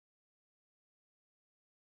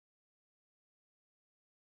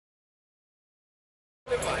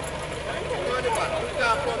Back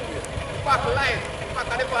line,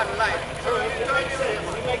 back at the bad line. Turn,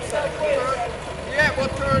 yeah,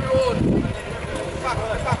 but turn road.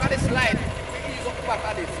 Back at this line. Ease up back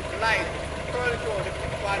at this line. Turn it road.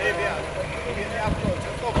 Bad area. Get the approach.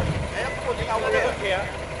 Come. I have to put it out there.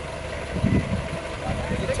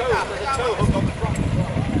 There's a toe hook on the front.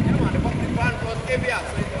 Yeah, man, the van goes heavier,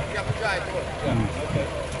 so you have to try it out. Yeah, okay.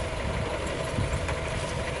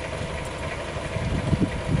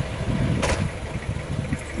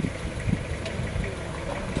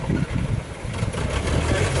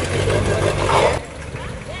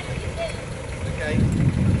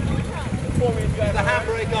 The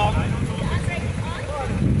handbrake on.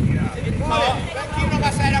 Keep on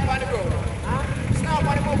that side up on the road. Snap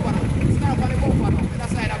on the bumper now. Snap on the bumper now. That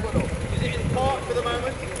side up go down. Is it in park for the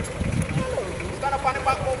moment? Stand up on the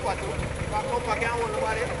back bumper too. Back bumper can't hold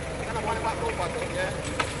nobody. Stand up on the back bumper too, yeah.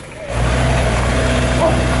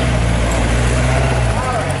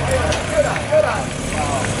 Alright, good on.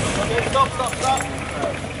 Okay, stop.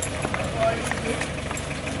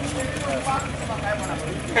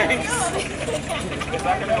 Thanks. Is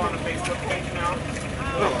that going to go on the Facebook page now?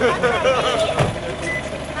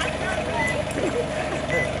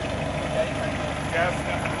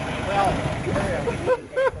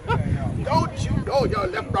 Don't you know your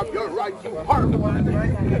left from your right, you horrible.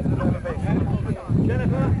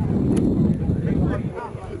 Jennifer?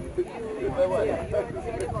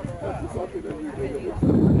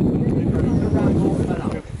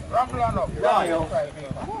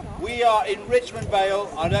 We are in Richmond, Vale.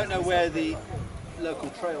 I don't know where the local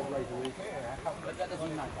trailblazer is. But that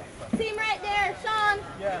doesn't matter. See him right there, Sean.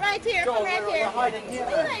 Yeah. Right here, Sean, come right here. We're hiding here.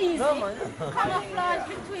 Camouflage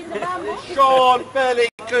between the bamboo. Sean, fairly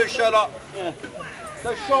good, Charlotte. Yeah.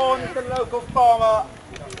 So Sean is the local farmer.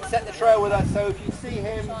 Set the trail with us, so if you see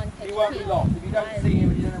him, you won't be lost. If you don't see him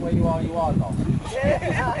and you don't know where you are lost.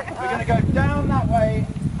 We're going to go down that way,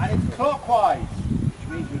 and it's clockwise.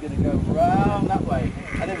 Means we're going to go round that way,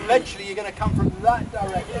 and eventually you're going to come from that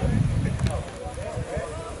direction.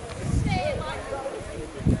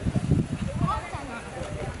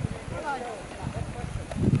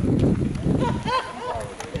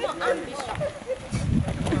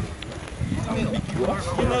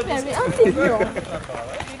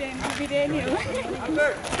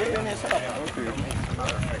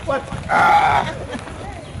 What?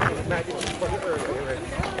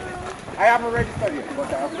 I haven't registered yet,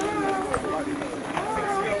 but I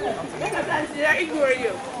have to ignore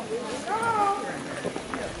you.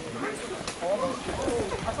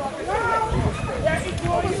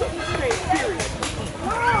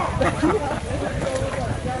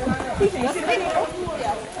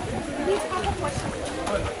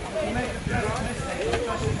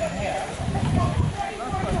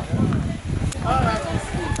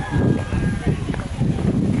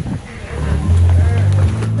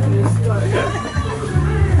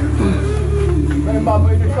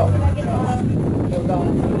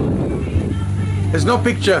 There's no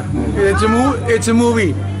picture. It's a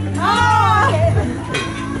movie.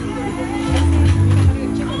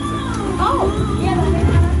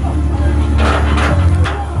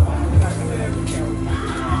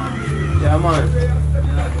 Yeah, man.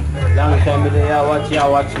 Long time you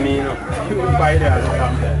watch me, you know.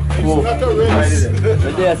 Whoa.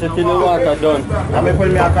 The day I said, the water done. I'm going to put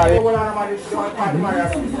me a car.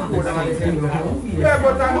 Yeah,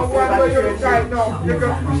 but I'm not going to you right now. You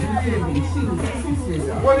can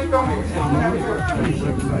what it done?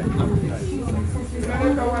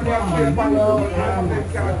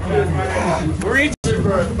 Reach the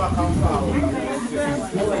bird back on far.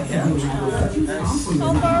 So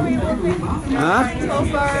far we will be. Huh? So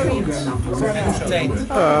far we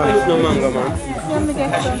No mango, man.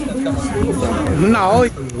 No.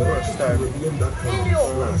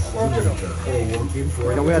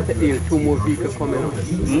 Now we have to take two more vehicles coming up.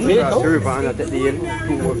 Across the river and I take the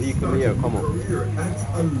two more vehicles here come up.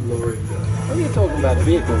 What are you talking about,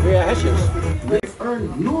 vehicles? We are Hessians. Earn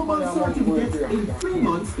global certificates in 3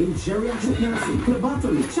 months in geriatric nursing,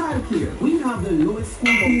 phlebotomy, childcare. We have the lowest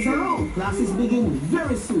school fees around. Classes begin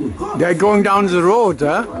very soon. They're going down the road,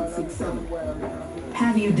 huh?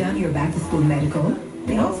 Have you done your back-to-school medical?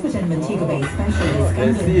 The Oxford and Montego Bay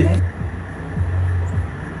specialist.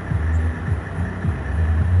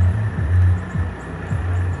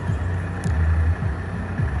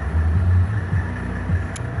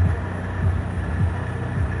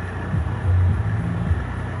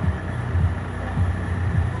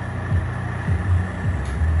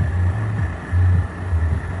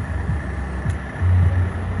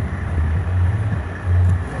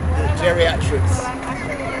 Geriatrics.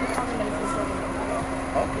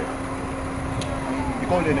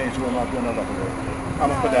 golden age when I've done a lot of work.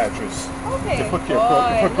 I'm a podiatrist. Okay. The foot care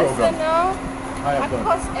Listen program. now. I have done.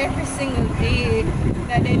 Because every single day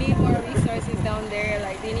that they need more resources down there,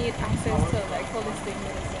 like they need access to like holistic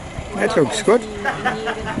medicine. Like, That looks good.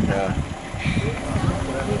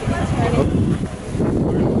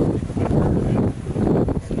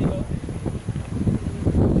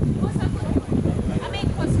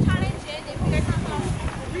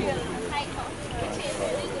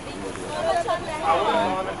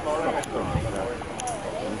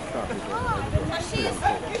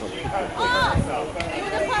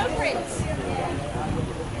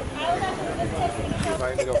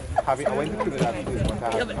 I went to that place, but I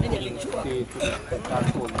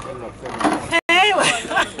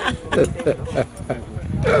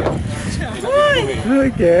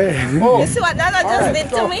Okay. You see what Nana just did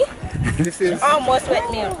to me? This is Almost wet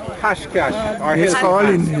me up. hash cash or He's helping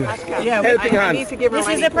calling hands. you. Yeah, Helping I hands. need to give her this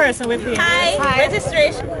is the person with me. Hi.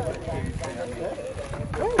 Registration.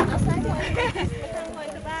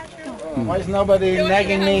 Why is nobody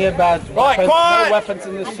nagging me about Right, quiet! no weapons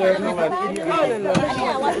in this circle?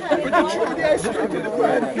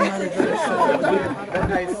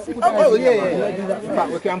 Oh, yeah. In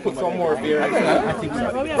fact, we can put some more beer. I think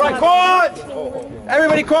so. Right, quiet!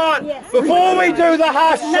 Everybody quiet! Before we do the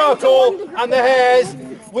hash shuttle and the hairs,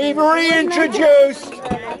 we've reintroduced,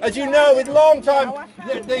 as you know, with long time,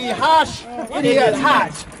 the hash idiot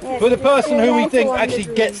hat for the person who we think actually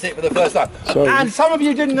gets it for the first time. Sorry. And some of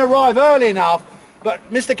you didn't arrive early enough, but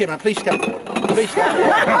Mr. Kidman, please come forward. Please come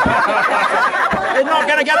forward. You're not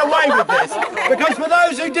going to get away with this, because for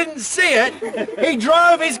those who didn't see it, he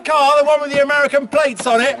drove his car, the one with the American plates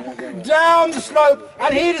on it, down the slope,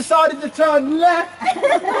 and he decided to turn left.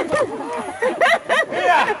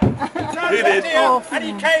 Yeah. He did. And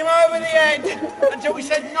he came over the edge until we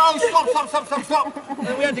said, no, stop.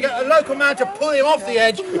 And we had to get a local man to pull him off the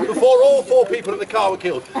edge before all 4 people in the car were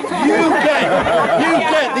killed. You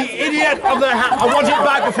get the idiot of the hat. I want it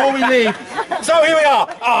back before we leave. So here we are.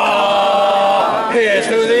 Here's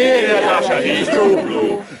to the idiot Asher. He's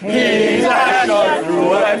true. He's a Asher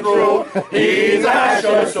through and through. He's a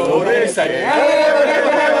Asher, so they say.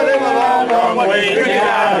 Long way to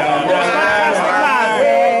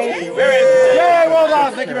yeah, well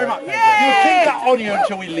done. Thank you very much. You keep that on you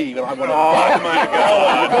until we leave, and I'm going to go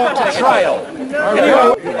up the trail.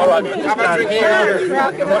 Anyway, all right. Have a drink here.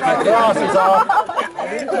 What my glasses are.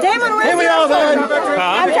 Damon, Here we are then.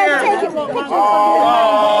 I'm trying to take it.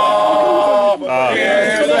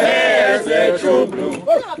 Here's the hairs, they're true blue.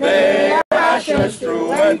 They're ashes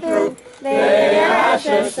through and through. They're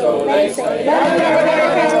ashes, so they say. Why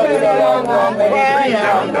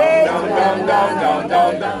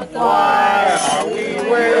are we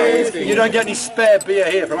wasting? You don't get any spare beer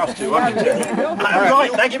here from us two, have you?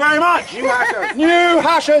 Right, thank you very much. New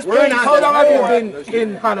hashers. How long have you been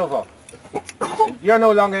in Hanover? You're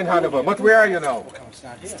no longer in Hanover, but where are you now?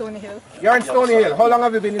 Stony Hill. You're in Stony Hill. How long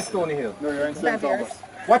have you been in Stony Hill? No, you're in St. Thomas.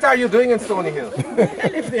 What are you doing in Stony Hill?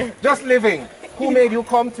 Just living. Who made you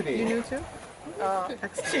come today? You knew too?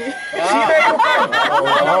 She made you come.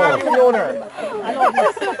 How long have you known her?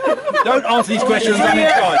 Don't answer these questions, I'm in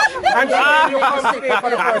charge. And she made you come today for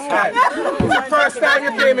the first time. It's the first time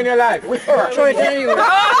you came in your life with her. Okay.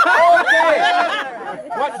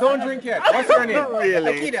 What? Don't drink yet. What's your name?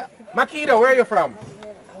 Really? Makita. Makita, where are you from?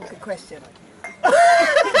 Good question.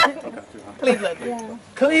 Cleveland. Yeah.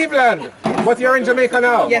 Cleveland. But you're in Jamaica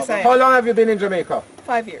now? Yes, I am. How long have you been in Jamaica?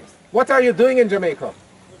 5 years. What are you doing in Jamaica?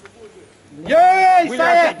 Yay, We say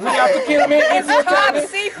have it! to, we have to kill me. It's a top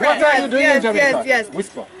secret. What are you doing in Jamaica? Yes.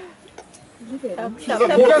 Whisper. Stop. Just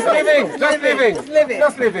living. Just living. Just living.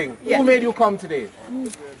 Just living. Yes. Who made you come today?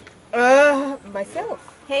 Myself.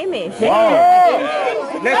 Hamish.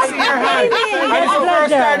 Wow. Let's see your hand. And it's the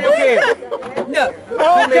first time you came. No.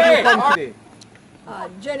 Who made you come today?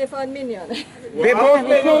 Jennifer and Minion. They both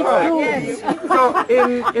made you come. Yes. So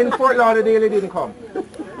in Fort Lauderdale, they didn't come.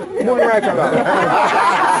 Moving right along.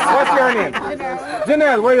 What's your name?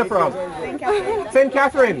 Janelle, where are you from? St.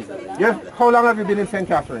 Catherine. How long have you been in St.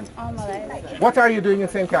 Catherine? All my life. What are you doing in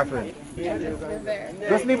St. Catherine?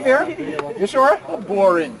 Just live there? You sure?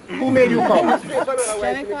 Boring. Who made you come? Jennifer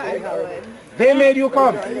and Howard. They made you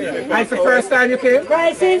come. And it's the first time you came?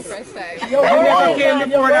 Crisis. First time. You never came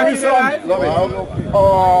before that in your life?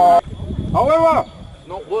 However,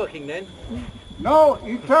 Not working then. no,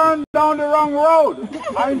 he turned down the wrong road.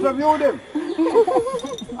 I interviewed him.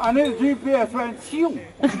 And his GPS went shoo.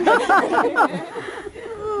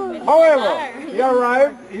 However, he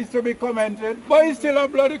arrived, he's to be commented, but he's still a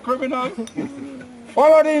bloody criminal.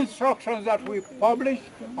 Follow the instructions that we publish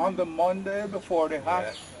on the Monday before the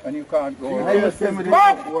hatch, and you can't go.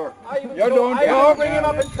 Stop! You don't talk. Bring him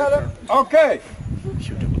up and tell him. Okay.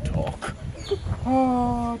 You don't talk.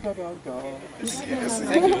 Oh, da, da, da.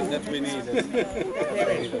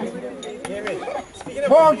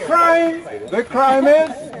 For crime, the crime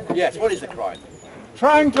is Yes, what is the crime?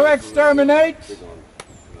 trying to exterminate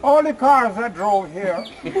all the cars that drove here.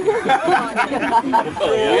 We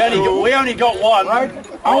only got one. Right? And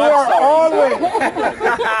Oh, we're I'm always.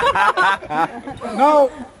 Now,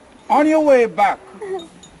 on your way back,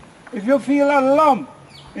 if you feel a lump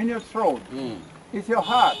in your throat, it's your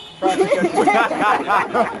heart trying to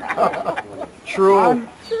get True. And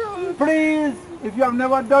please, if you have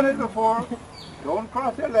never done it before, don't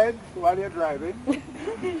cross your legs while you're driving.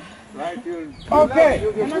 Right? Okay.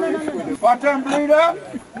 Bottom bleeder,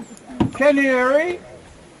 canary,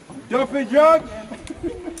 Duffy Judge.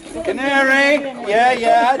 Canary.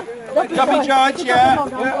 Yeah. Duffy Judge, yeah.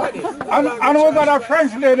 And we got a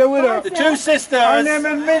French lady with her. The two Her sisters. name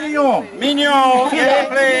is Mignon. Mignon, yeah,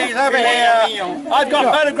 please, over here. I've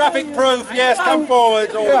got photographic proof, yes, come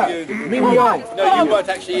forward, all of you. Mignon. No, you weren't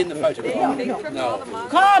actually in the photograph. No.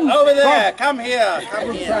 Come! Over there, come here.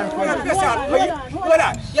 Come here.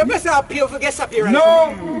 You must have appeal for guest appearance.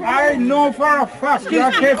 No, I know for a fact you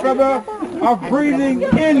are capable of breathing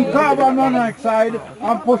in carbon monoxide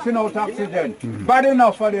and pushing out oxygen. Bad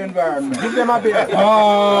enough for the environment. Give them a beer.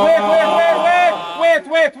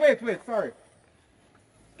 Wait, sorry.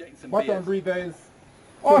 Bottom breather is...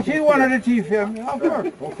 Oh, she's one of the chief here. Of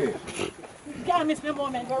course. Okay. Can't miss me a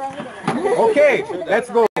moment. Go around. Okay, let's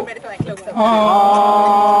go. Here's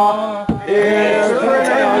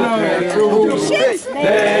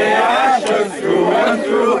they are just through and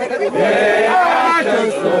through. They are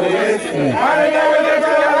just through and through.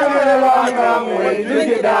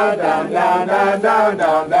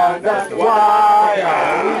 Why are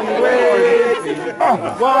we waiting?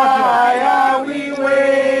 Why are we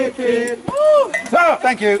waiting? So,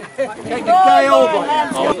 thank you. Take a day over.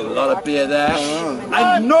 Oh, there's a lot of beer there.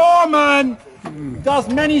 And Norman does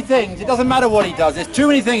many things. It doesn't matter what he does. There's too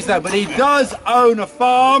many things though. But he does own a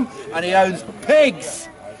farm and he owns pigs.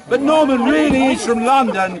 But Norman really is from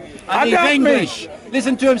London and he's English.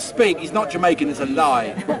 Listen to him speak. He's not Jamaican. It's a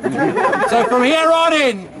lie. So from here on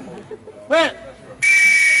in, well,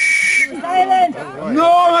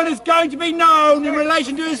 Norman is going to be known in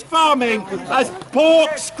relation to his farming as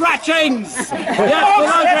pork scratchings.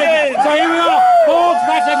 Yes, so here we are, pork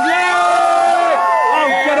scratchings. Yay! Oh,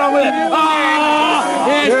 get on with it. Ah,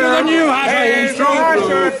 here's to the new Asher. He's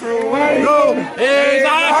through. Here's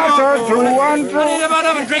Asher through and through.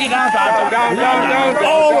 Drink it down,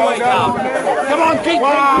 all the way down. Come on, keep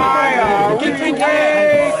drinking. Keep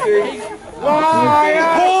drinking.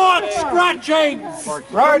 Pork scratchings!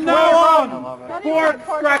 Right now on! Pork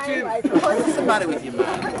scratching. What's the matter with you,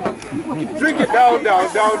 man? Drink it down.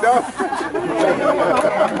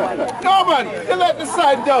 Norman, you let the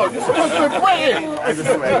side down. You're supposed to be waiting. That's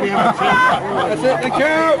it,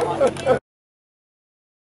 thank you!